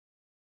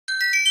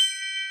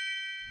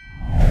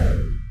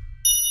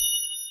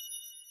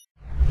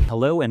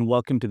Hello and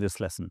welcome to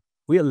this lesson.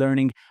 We are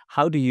learning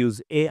how to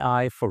use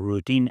AI for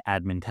routine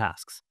admin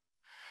tasks.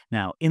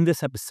 Now, in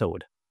this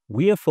episode,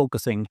 we are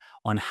focusing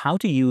on how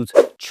to use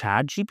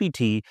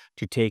ChatGPT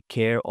to take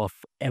care of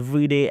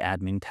everyday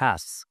admin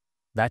tasks.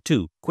 That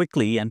too,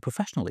 quickly and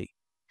professionally.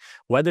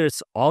 Whether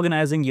it's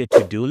organizing your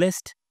to-do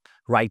list,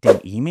 writing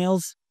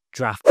emails,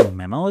 drafting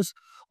memos,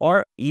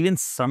 or even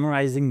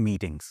summarizing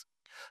meetings,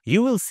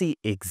 you will see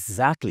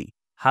exactly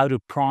how to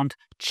prompt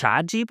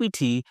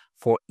ChatGPT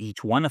for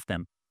each one of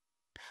them.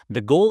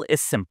 The goal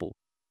is simple: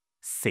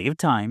 save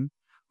time,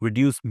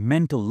 reduce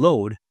mental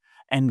load,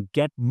 and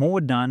get more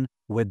done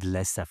with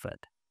less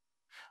effort.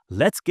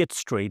 Let's get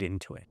straight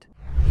into it.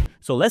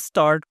 So let's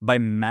start by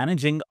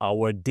managing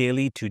our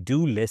daily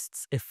to-do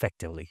lists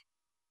effectively.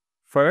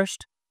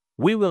 First,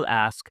 we will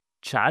ask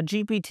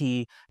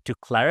ChatGPT to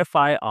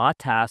clarify our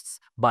tasks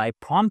by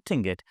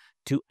prompting it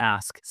to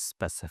ask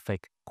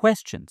specific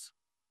questions.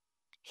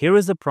 Here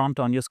is the prompt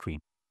on your screen.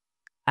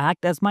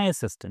 Act as my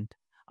assistant.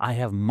 I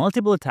have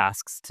multiple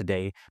tasks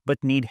today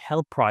but need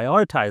help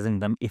prioritizing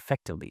them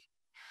effectively.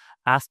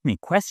 Ask me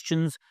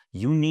questions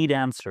you need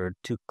answered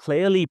to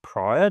clearly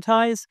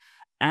prioritize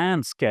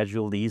and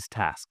schedule these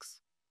tasks.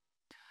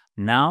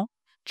 Now,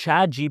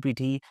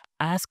 ChatGPT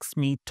asks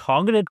me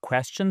targeted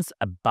questions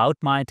about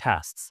my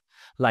tasks,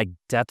 like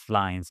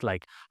deadlines,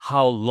 like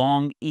how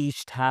long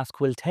each task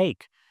will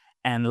take,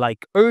 and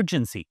like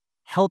urgency,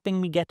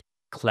 helping me get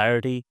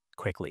clarity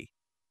quickly.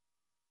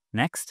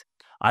 Next,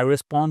 I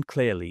respond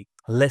clearly,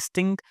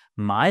 listing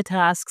my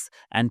tasks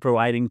and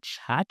providing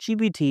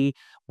ChatGPT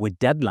with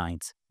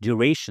deadlines,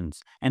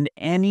 durations, and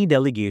any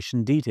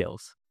delegation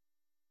details.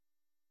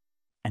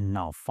 And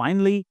now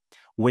finally,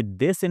 with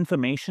this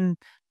information,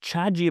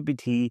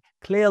 ChatGPT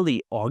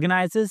clearly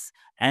organizes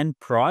and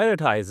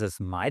prioritizes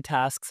my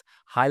tasks,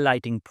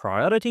 highlighting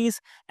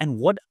priorities and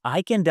what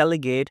I can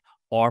delegate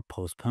or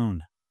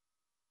postpone.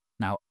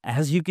 Now,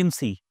 as you can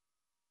see,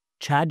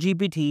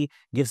 ChatGPT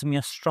gives me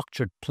a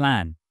structured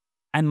plan,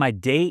 and my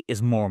day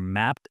is more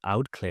mapped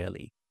out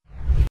clearly.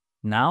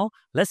 Now,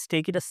 let's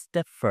take it a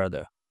step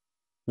further.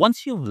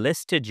 Once you've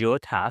listed your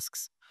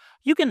tasks,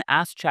 you can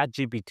ask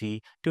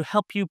ChatGPT to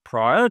help you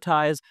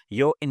prioritize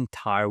your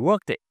entire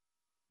workday,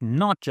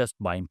 not just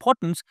by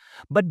importance,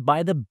 but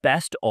by the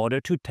best order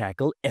to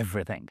tackle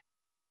everything.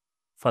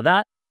 For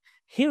that,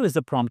 here is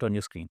the prompt on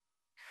your screen.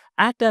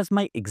 Act as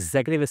my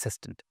executive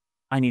assistant.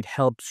 I need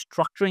help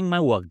structuring my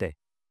workday.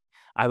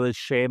 I will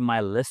share my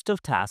list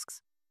of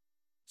tasks.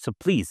 So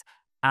please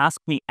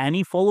ask me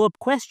any follow-up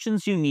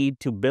questions you need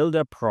to build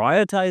a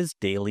prioritized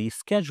daily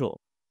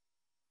schedule.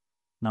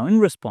 Now,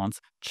 in response,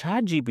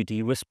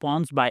 ChatGPT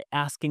responds by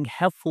asking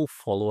helpful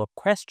follow-up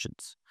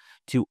questions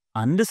to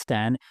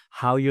understand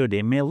how your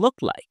day may look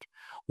like,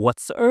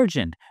 what's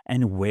urgent,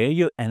 and where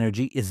your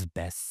energy is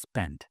best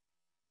spent.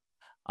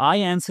 I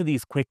answer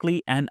these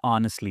quickly and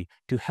honestly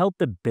to help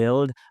it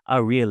build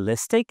a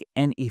realistic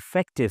and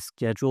effective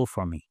schedule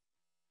for me.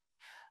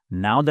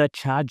 Now that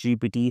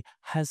ChatGPT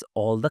has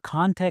all the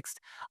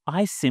context,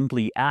 I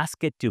simply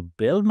ask it to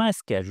build my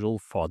schedule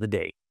for the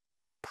day,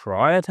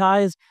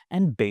 prioritized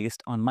and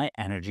based on my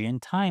energy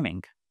and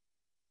timing.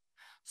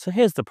 So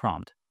here's the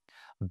prompt.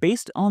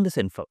 Based on this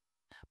info,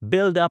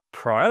 build a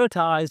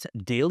prioritized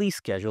daily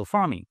schedule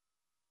for me.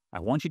 I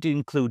want you to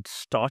include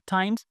start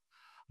times,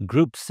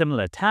 group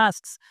similar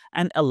tasks,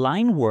 and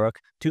align work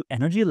to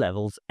energy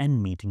levels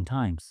and meeting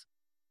times.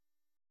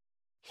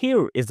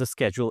 Here is the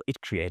schedule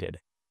it created,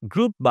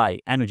 grouped by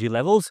energy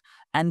levels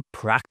and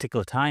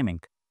practical timing.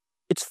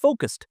 It's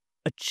focused,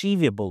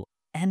 achievable,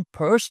 and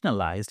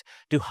personalized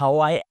to how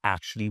I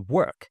actually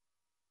work.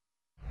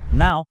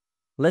 Now,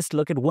 let's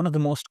look at one of the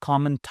most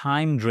common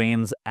time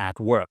drains at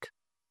work.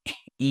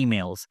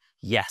 Emails.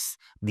 Yes,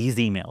 these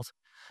emails.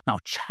 Now,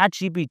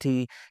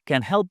 ChatGPT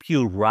can help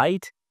you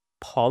write,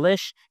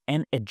 polish,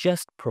 and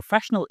adjust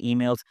professional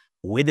emails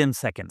within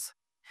seconds.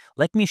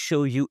 Let me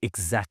show you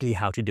exactly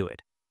how to do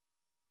it.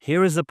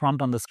 Here is the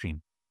prompt on the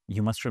screen.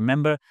 You must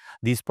remember,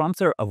 these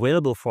prompts are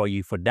available for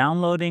you for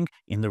downloading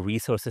in the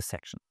resources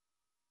section.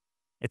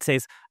 It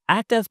says,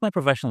 act as my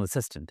professional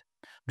assistant.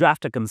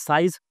 Draft a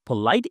concise,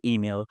 polite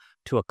email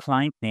to a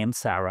client named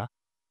Sarah,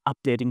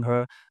 updating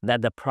her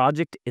that the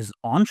project is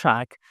on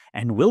track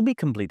and will be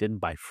completed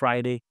by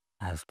Friday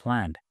as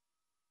planned.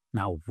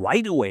 Now,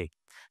 right away,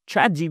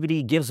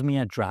 ChatGPT gives me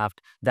a draft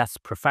that's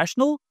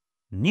professional,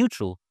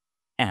 neutral,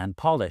 and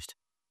polished.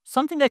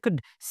 Something I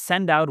could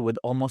send out with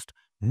almost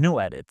no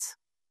edits.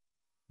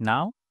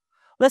 Now,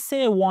 let's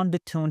say I want the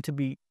tone to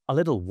be a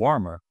little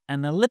warmer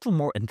and a little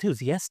more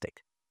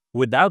enthusiastic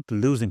without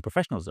losing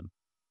professionalism.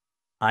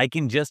 I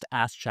can just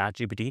ask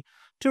ChatGPT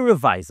to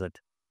revise it.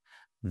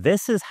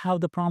 This is how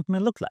the prompt may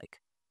look like.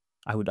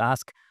 I would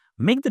ask,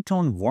 make the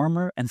tone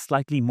warmer and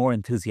slightly more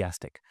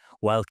enthusiastic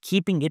while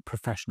keeping it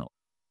professional.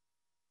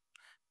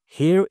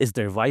 Here is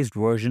the revised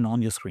version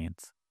on your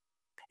screens.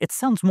 It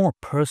sounds more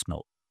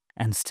personal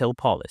and still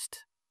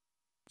polished.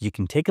 You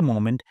can take a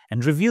moment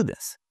and review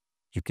this.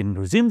 You can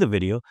resume the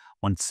video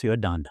once you're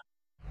done.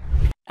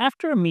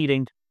 After a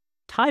meeting,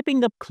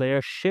 typing up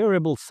clear,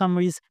 shareable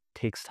summaries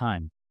takes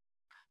time.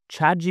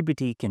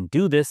 ChatGPT can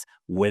do this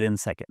within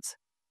seconds.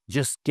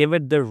 Just give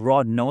it the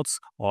raw notes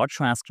or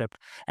transcript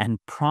and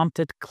prompt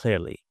it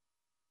clearly.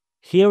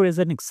 Here is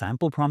an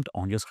example prompt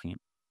on your screen.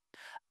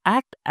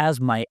 Act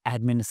as my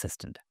admin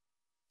assistant.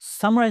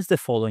 Summarize the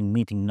following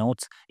meeting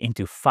notes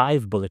into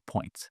 5 bullet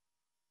points.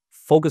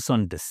 Focus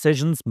on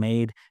decisions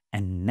made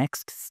and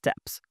next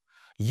steps.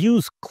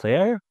 Use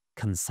clear,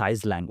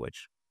 concise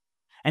language.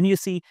 And you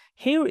see,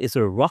 here is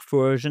a rough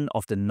version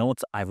of the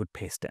notes I would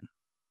paste in.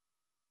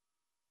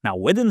 Now,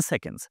 within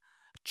seconds,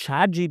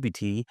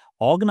 ChatGPT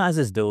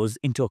organizes those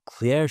into a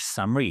clear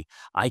summary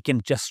I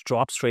can just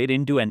drop straight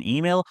into an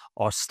email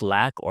or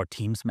Slack or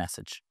Teams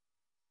message.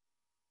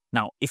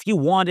 Now, if you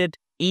want it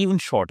even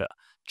shorter,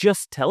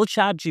 just tell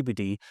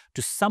ChatGPT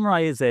to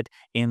summarize it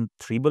in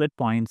 3 bullet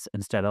points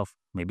instead of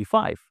maybe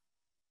 5.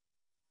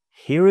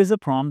 Here is a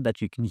prompt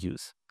that you can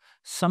use.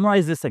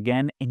 Summarize this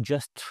again in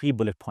just 3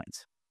 bullet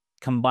points,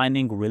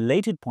 combining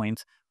related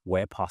points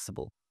where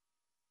possible.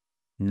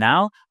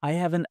 Now I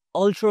have an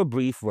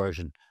ultra-brief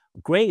version,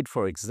 great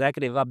for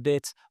executive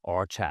updates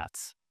or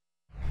chats.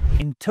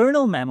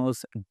 Internal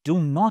memos do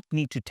not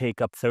need to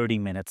take up 30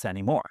 minutes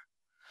anymore.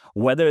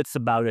 Whether it's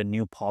about a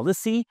new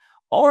policy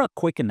or a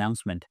quick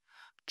announcement,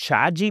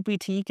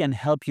 ChatGPT can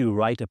help you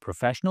write a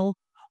professional,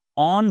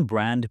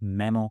 on-brand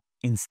memo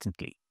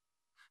instantly.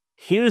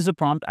 Here's a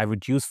prompt I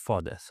would use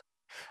for this.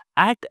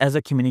 Act as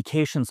a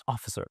communications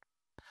officer.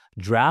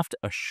 Draft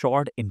a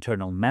short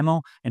internal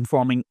memo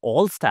informing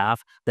all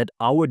staff that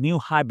our new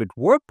hybrid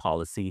work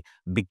policy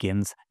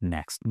begins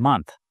next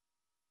month.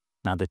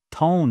 Now, the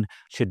tone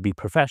should be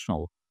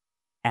professional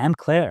and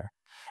clear,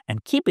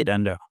 and keep it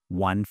under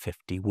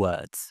 150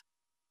 words.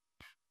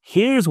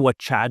 Here's what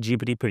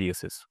ChatGPT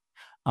produces: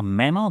 a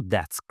memo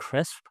that's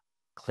crisp,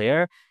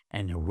 clear,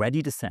 and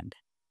ready to send.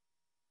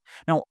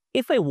 Now,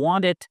 if I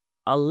want it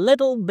a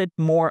little bit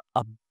more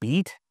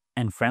upbeat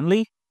and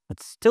friendly,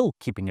 but still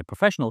keeping it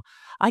professional,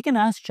 I can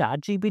ask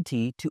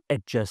ChatGPT to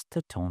adjust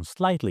the tone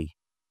slightly.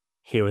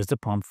 Here is the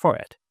prompt for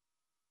it.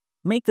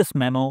 Make this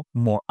memo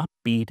more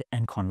upbeat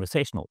and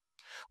conversational,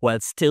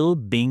 while still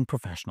being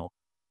professional.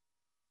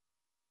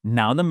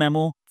 Now the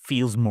memo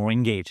feels more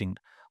engaging,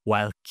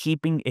 while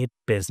keeping it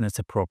business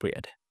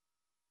appropriate.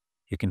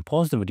 You can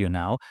pause the video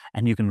now,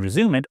 and you can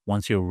resume it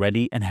once you're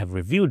ready and have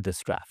reviewed this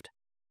draft.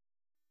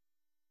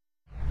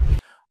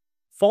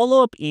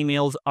 Follow-up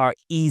emails are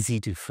easy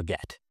to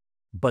forget,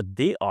 but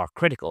they are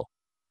critical.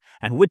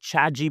 And with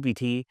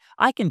ChatGPT,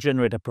 I can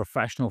generate a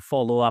professional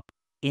follow-up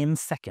in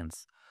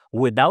seconds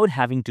without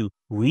having to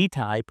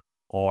retype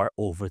or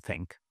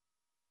overthink.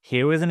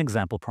 Here is an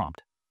example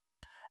prompt.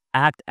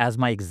 Act as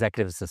my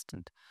executive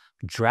assistant.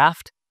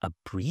 Draft a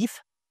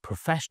brief,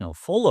 professional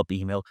follow-up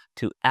email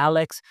to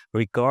Alex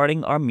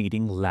regarding our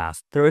meeting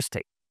last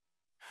Thursday.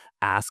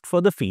 Ask for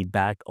the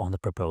feedback on the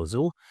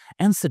proposal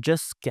and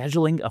suggest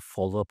scheduling a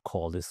follow-up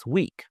call this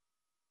week.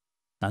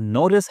 Now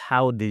notice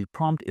how the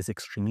prompt is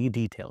extremely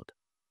detailed.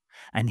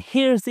 And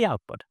here's the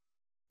output: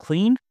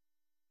 clean,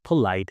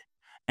 polite,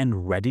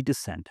 and ready to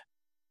send.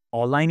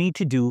 All I need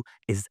to do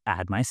is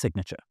add my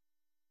signature.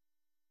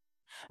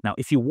 Now,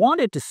 if you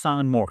want it to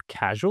sound more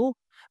casual,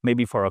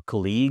 maybe for a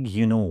colleague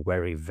you know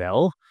very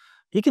well,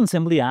 you can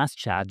simply ask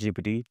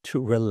ChatGPT to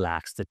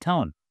relax the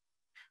tone.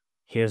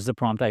 Here's the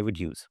prompt I would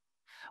use.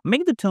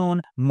 Make the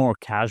tone more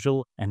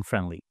casual and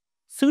friendly,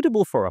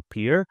 suitable for a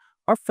peer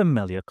or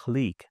familiar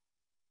colleague.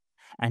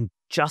 And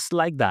just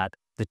like that,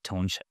 the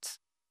tone shifts.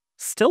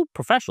 Still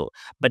professional,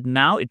 but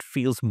now it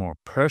feels more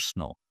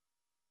personal.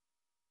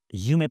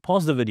 You may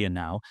pause the video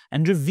now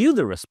and review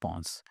the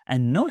response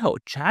and note how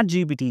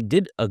ChatGPT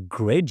did a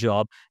great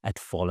job at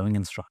following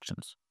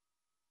instructions.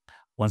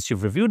 Once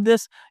you've reviewed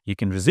this, you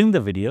can resume the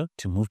video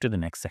to move to the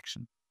next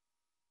section.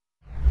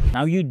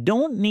 Now, you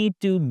don't need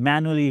to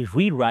manually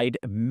rewrite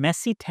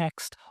messy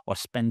text or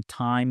spend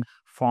time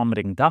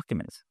formatting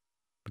documents,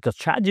 because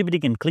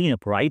ChatGPT can clean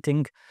up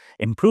writing,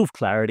 improve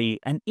clarity,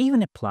 and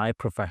even apply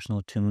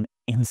professional tone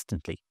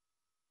instantly.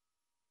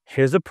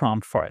 Here's a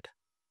prompt for it.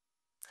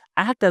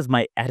 Act as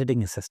my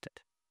editing assistant.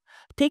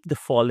 Take the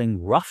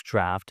following rough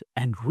draft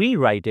and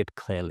rewrite it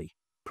clearly,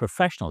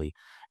 professionally,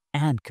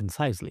 and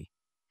concisely.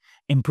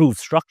 Improve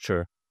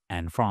structure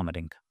and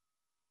formatting.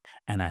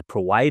 And I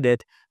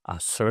provided a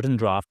certain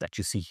draft that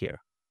you see here.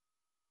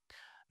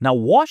 Now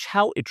watch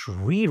how it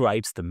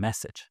rewrites the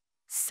message.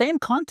 Same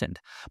content,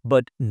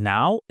 but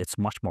now it's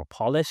much more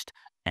polished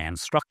and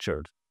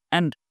structured,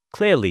 and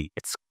clearly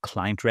it's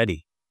client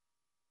ready.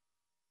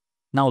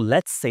 Now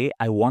let's say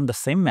I want the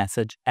same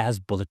message as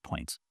bullet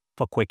points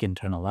for quick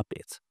internal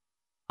updates.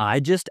 I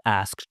just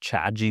asked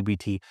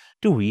ChatGPT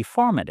to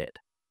reformat it.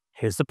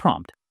 Here's the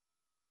prompt.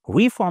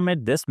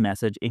 Reformat this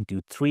message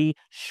into 3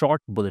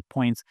 short bullet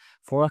points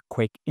for a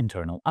quick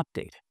internal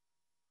update.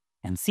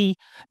 And see,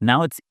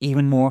 now it's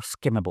even more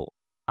skimmable,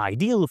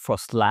 ideal for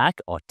Slack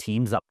or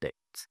Teams updates.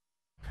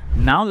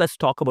 Now let's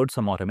talk about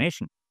some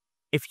automation.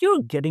 If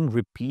you're getting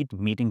repeat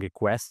meeting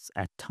requests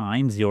at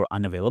times you're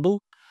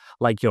unavailable,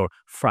 like your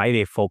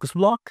Friday focus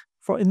block,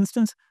 for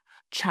instance,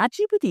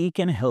 ChatGPT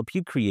can help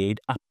you create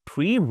a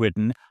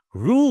pre-written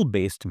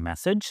rule-based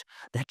message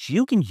that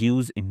you can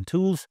use in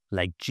tools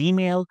like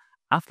Gmail,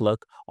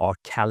 Outlook, or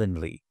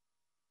Calendly.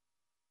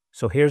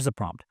 So here's the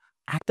prompt.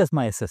 Act as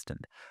my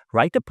assistant.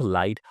 Write a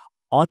polite,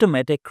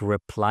 automatic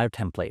reply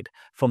template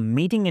for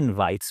meeting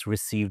invites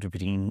received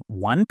between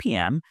 1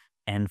 p.m.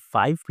 and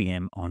 5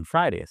 p.m. on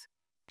Fridays.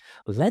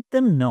 Let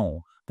them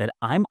know that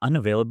I'm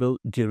unavailable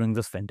during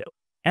this window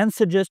and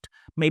suggest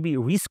maybe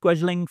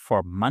rescheduling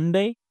for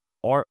Monday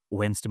or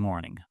Wednesday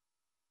morning.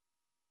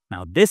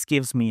 Now, this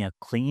gives me a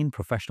clean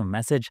professional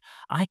message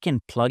I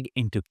can plug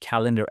into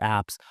calendar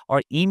apps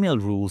or email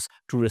rules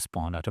to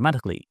respond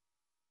automatically.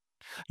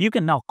 You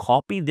can now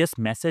copy this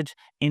message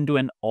into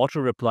an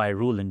auto-reply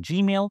rule in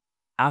Gmail,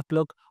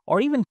 Outlook,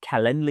 or even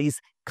Calendly's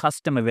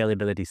custom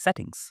availability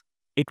settings.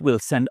 It will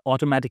send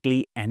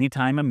automatically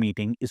anytime a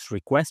meeting is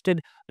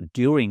requested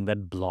during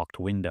that blocked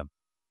window.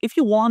 If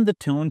you want the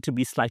tone to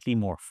be slightly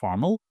more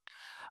formal,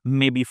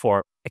 maybe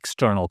for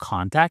external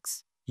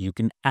contacts, you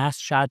can ask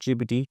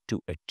ChatGPT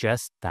to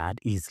adjust that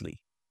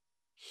easily.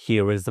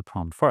 Here is the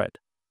prompt for it.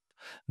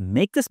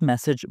 Make this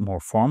message more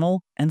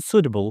formal and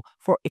suitable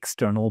for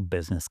external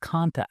business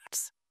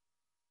contacts.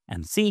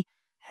 And see,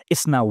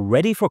 it's now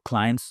ready for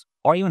clients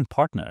or even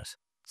partners.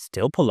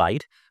 Still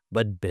polite,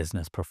 but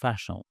business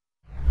professional.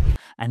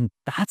 And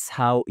that's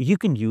how you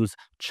can use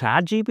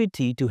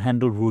ChatGPT to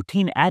handle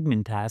routine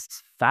admin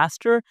tasks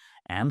faster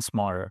and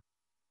smarter.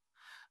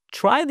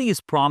 Try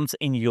these prompts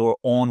in your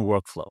own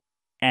workflow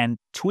and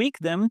tweak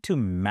them to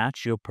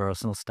match your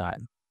personal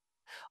style.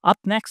 Up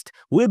next,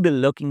 we'll be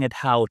looking at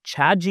how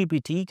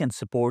ChatGPT can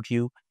support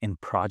you in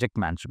project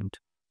management.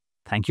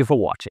 Thank you for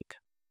watching.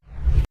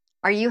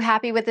 Are you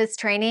happy with this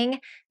training?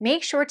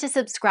 Make sure to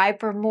subscribe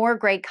for more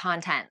great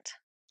content.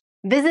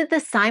 Visit the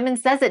Simon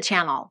Says It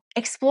channel,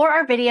 explore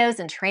our videos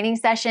and training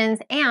sessions,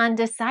 and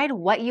decide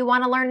what you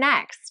want to learn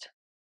next.